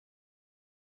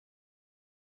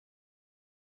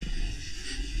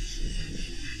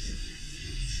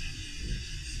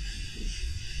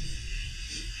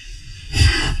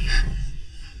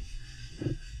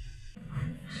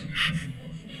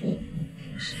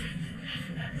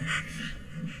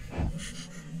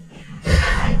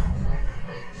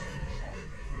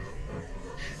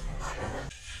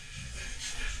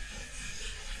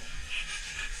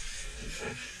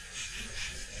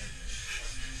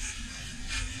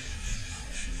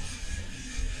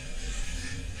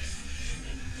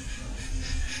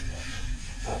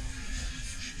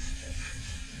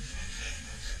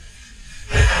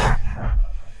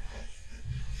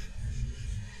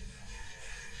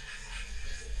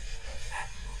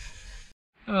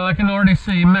Well, I can already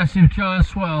see massive giant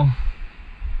swell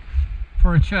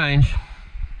for a change.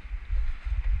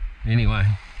 Anyway,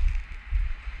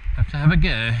 have to have a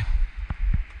go.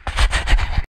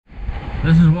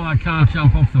 This is why I can't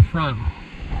jump off the front.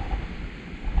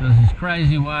 There's these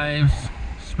crazy waves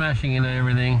smashing into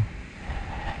everything.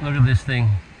 Look at this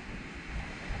thing.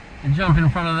 You jump in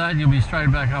front of that, you'll be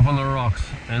straight back up on the rocks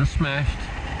and smashed.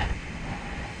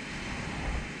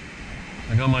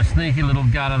 I got my sneaky little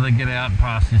gutter to get out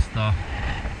past this stuff.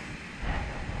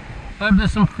 Hope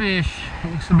there's some fish.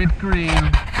 It looks a bit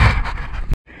green.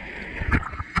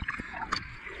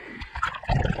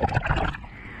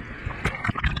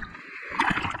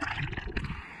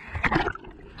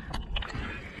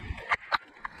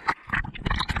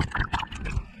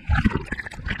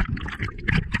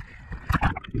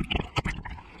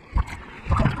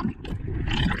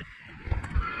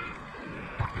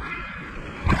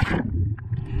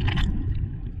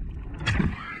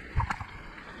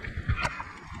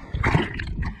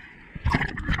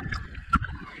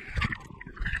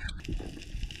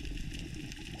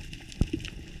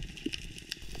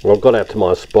 Well, I've got out to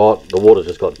my spot. The water's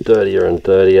just got dirtier and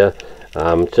dirtier.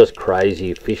 Just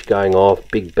crazy fish going off,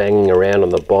 big banging around on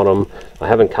the bottom. I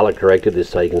haven't color corrected this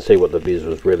so you can see what the viz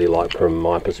was really like from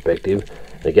my perspective.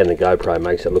 And again, the GoPro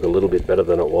makes it look a little bit better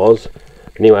than it was.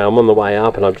 Anyway, I'm on the way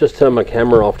up and I've just turned my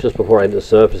camera off just before I hit the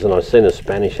surface, and I've seen a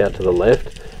Spanish out to the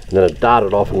left, and then it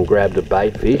darted off and grabbed a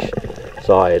bait fish.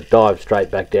 So I dived straight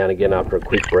back down again after a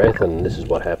quick breath, and this is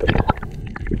what happened.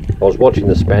 I was watching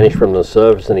the Spanish from the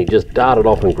surface and he just darted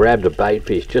off and grabbed a bait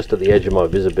fish just at the edge of my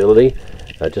visibility,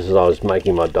 just as I was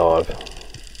making my dive.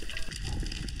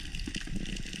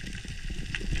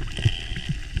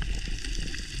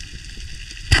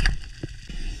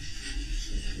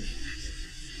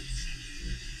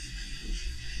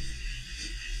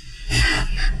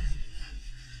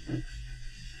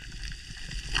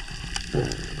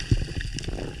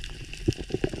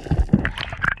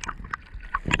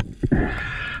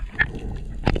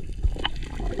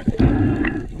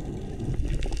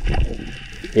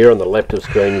 Here on the left of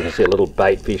screen you can see a little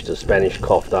bait fish the Spanish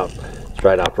coughed up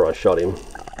straight after I shot him.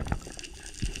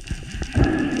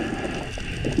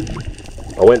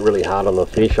 I went really hard on the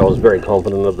fish. I was very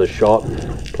confident of the shot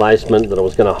placement that I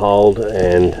was going to hold,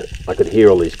 and I could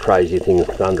hear all these crazy things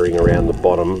thundering around the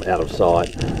bottom out of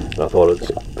sight, and I thought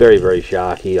it's very, very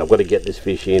sharky. I've got to get this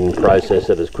fish in, process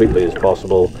it as quickly as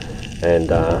possible, and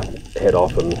head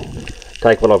off and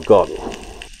take what I've got.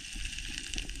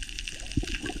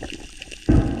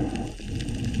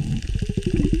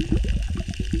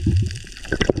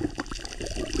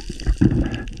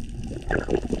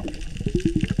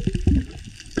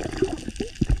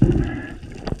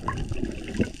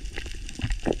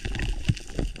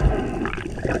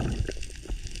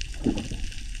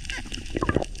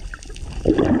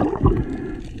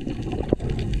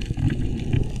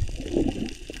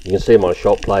 You can see my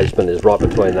shot placement is right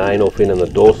between the anal fin and the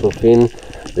dorsal fin.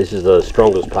 This is the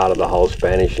strongest part of the whole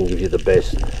Spanish and gives you the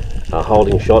best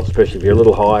holding shot, especially if you're a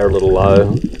little high or a little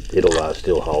low, it'll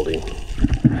still hold in.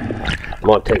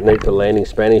 My technique for landing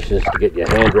Spanish is to get your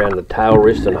hand around the tail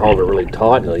wrist and hold it really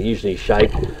tight, and I usually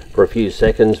shake for a few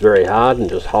seconds very hard and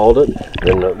just hold it,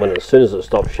 and then as soon as it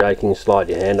stops shaking, slide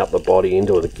your hand up the body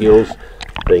into the gills,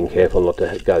 being careful not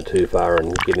to go too far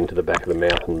and get into the back of the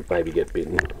mouth and maybe get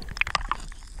bitten.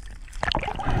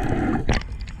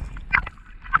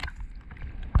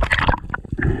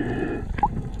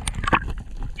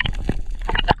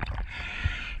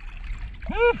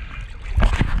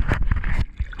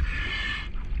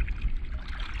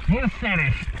 Here's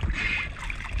Spanish.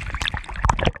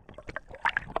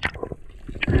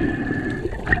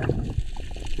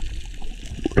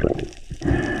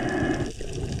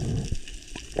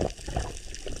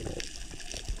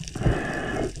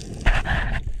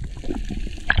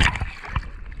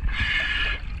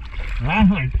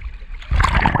 Lovely.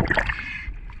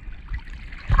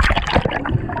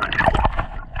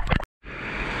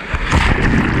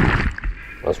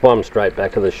 I swam straight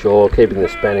back to the shore, keeping the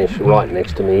Spanish right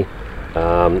next to me,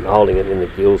 holding it in the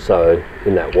gills so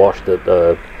in that wash that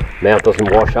the mouth doesn't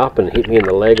wash up and hit me in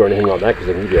the leg or anything like that, because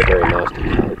it can give you a very nasty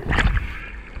cut.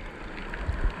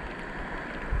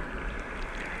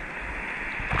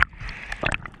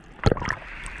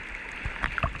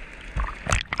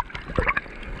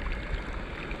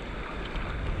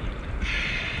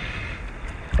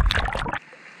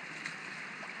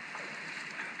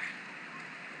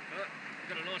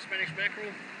 Got a nice Spanish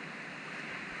mackerel,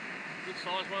 good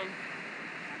size one,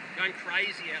 going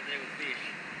crazy out there with fish.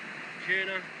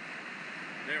 Tuna,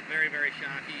 they're very, very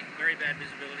sharky, very bad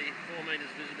visibility, 4 meters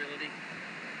visibility.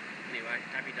 Anyway,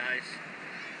 happy days.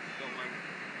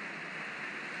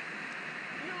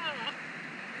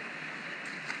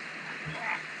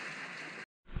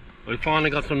 We finally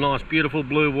got some nice beautiful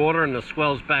blue water and the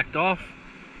swell's backed off.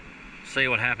 See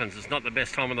what happens. It's not the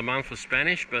best time of the month for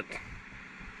Spanish, but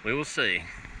we will see.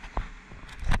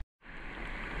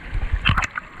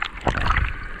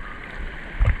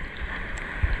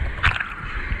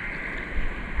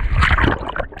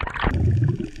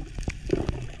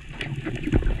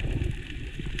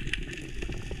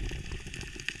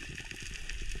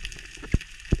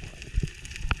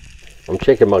 I'm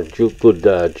checking my good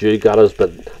dew gutters,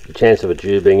 but the chance of a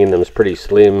dew being in them is pretty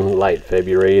slim. Late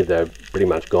February, they're pretty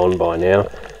much gone by now.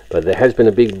 But there has been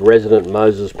a big resident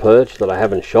Moses perch that I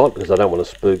haven't shot because I don't want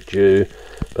to spook dew.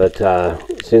 But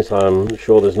since I'm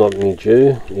sure there's not any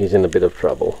dew, he's in a bit of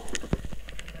trouble.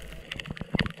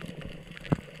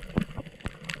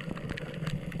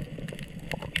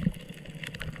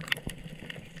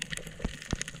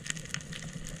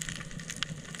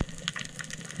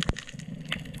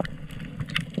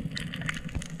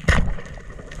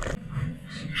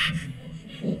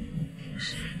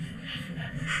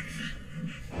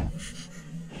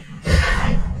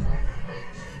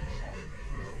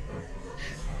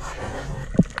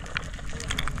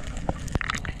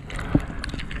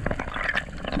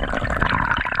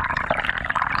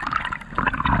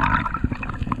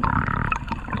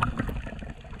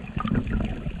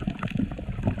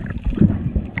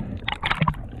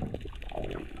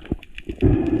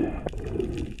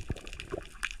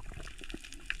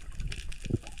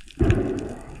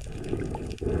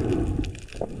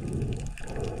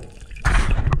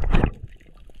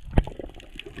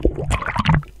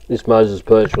 This Moses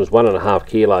perch was 1.5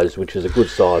 kilos, which is a good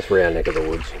size for our neck of the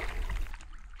woods.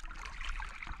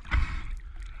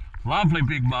 Lovely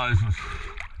big Moses.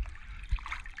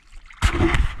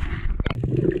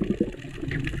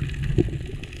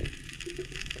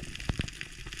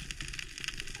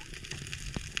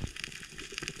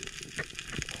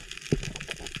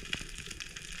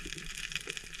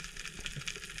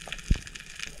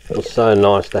 It was so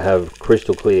nice to have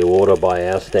crystal clear water by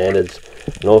our standards,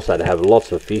 and also to have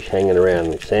lots of fish hanging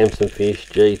around, Samson fish,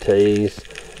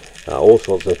 GTs, all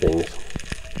sorts of things.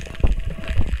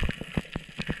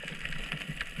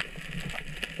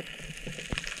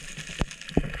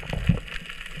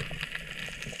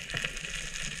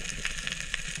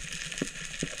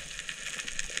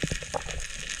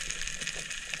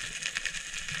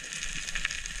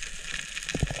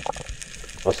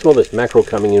 I saw this mackerel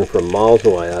coming in from miles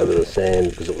away over the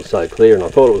sand because it was so clear, and I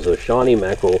thought it was a shiny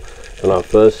mackerel when I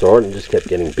first saw it, and just kept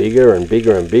getting bigger and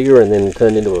bigger and bigger, and then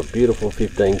turned into a beautiful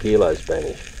 15 kilo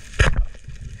Spanish.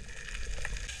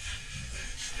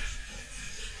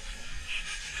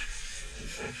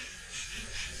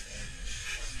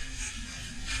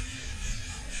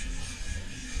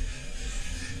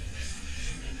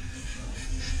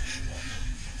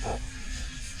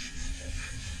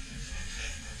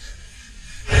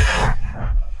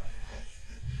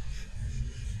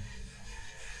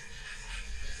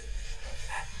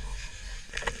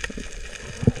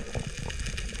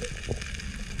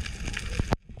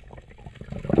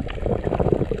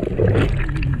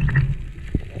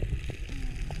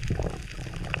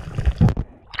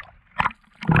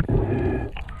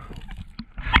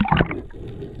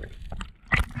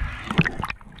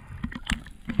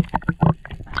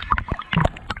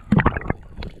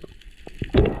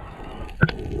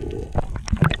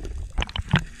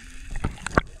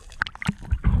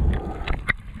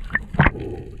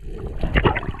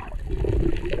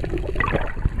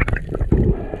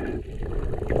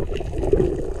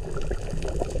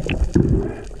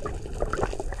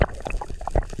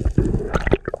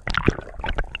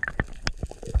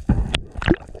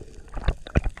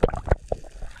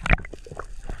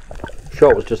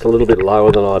 Shot was just a little bit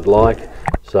lower than I'd like,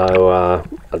 so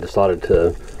I decided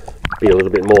to be a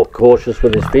little bit more cautious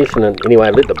with this fish, and anyway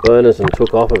I lit the burners and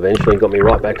took off eventually, got me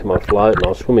right back to my float, and I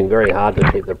was swimming very hard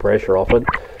to keep the pressure off it,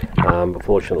 but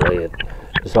fortunately it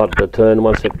decided to turn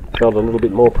once it felt a little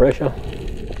bit more pressure.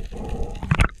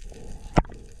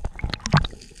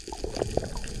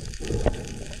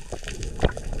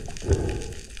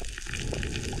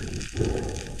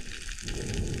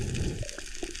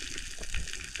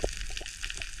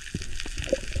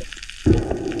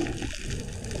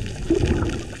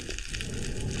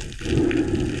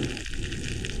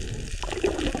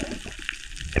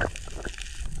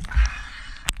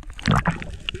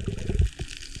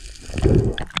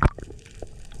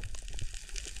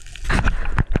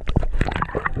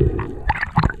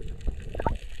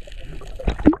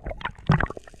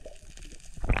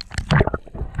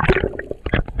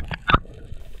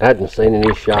 I hadn't seen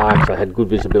any sharks. I had good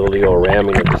visibility all around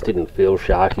me and it just didn't feel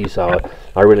sharky, so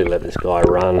I really let this guy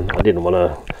run. I didn't want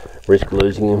to risk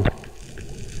losing him.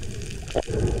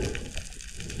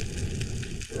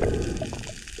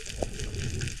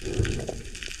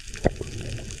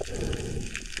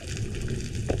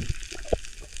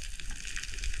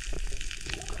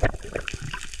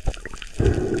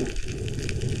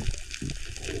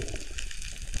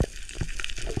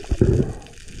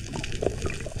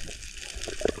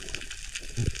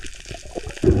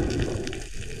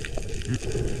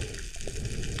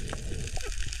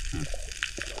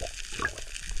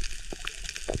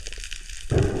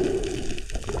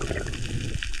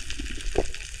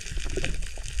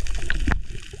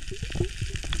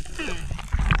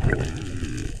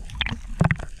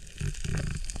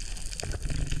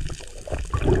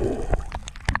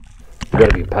 You've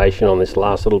got to be patient on this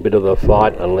last little bit of the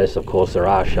fight, unless of course there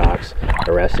are sharks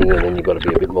harassing you, and then you've got to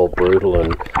be a bit more brutal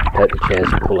and take the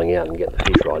chance of pulling out and get the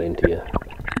fish right into you.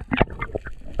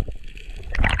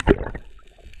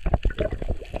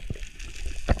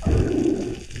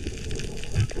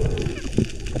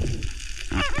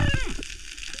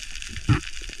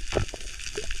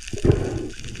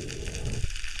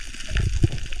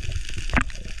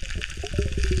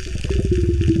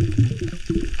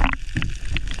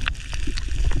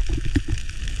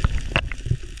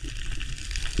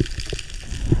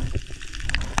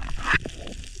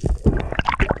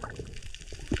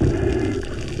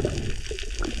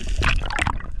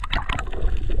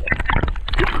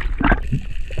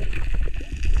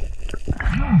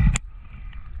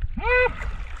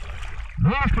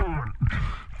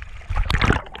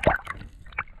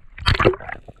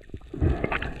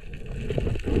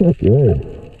 Yeah.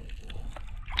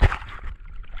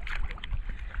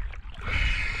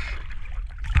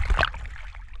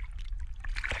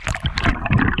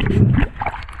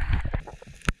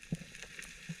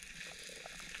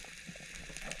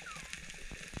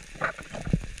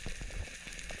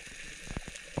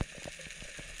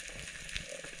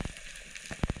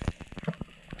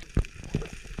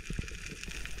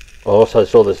 I also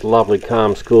saw this lovely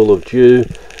calm school of dew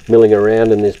milling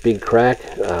around in this big crack.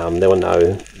 There were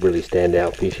no really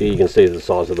standout fish here. You can see the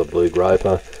size of the blue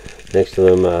groper next to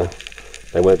them.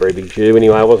 They weren't very big dew.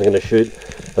 Anyway, I wasn't going to shoot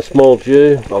a small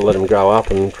dew. I'll let them grow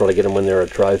up and try to get them when they're a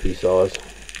trophy size.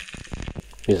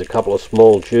 Here's a couple of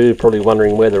small dew, probably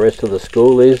wondering where the rest of the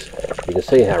school is. You can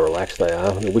see how relaxed they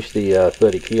are. I wish the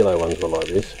 30 kilo ones were like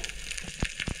this.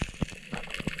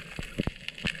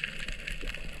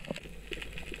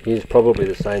 Here's probably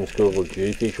the same school of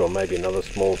jewfish, or maybe another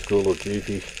small school of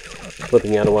jewfish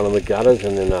slipping out of one of the gutters,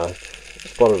 and then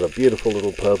spotted a beautiful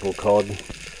little purple cod.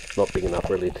 Not big enough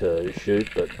really to shoot,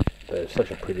 but such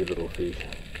a pretty little fish.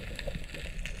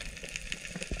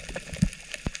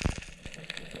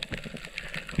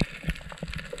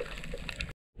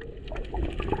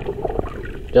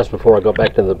 Just before I got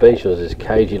back to the beach, there was this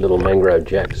cagey little mangrove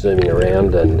jack zooming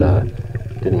around, and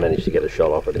didn't manage to get a shot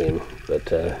off at him.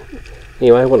 But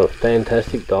anyway, what a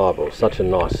fantastic dive. It was such a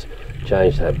nice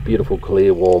change to have beautiful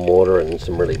clear warm water and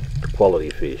some really quality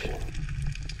fish.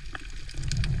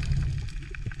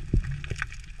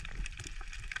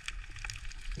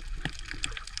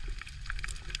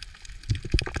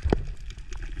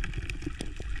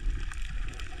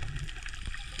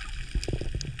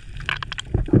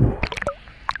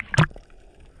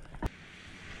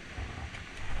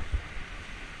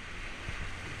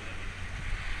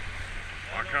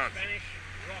 Spanish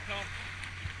rocker,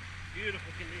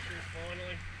 beautiful conditions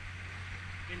finally,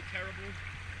 been terrible.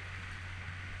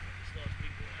 It's nice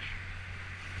big boy.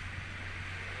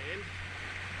 And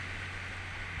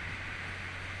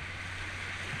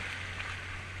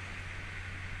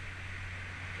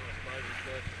nice Moses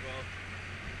perch as well.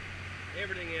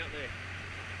 Everything out there.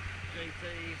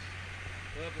 GTs,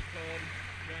 purple cod,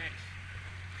 jacks.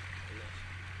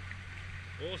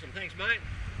 Awesome, thanks mate.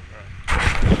 All right.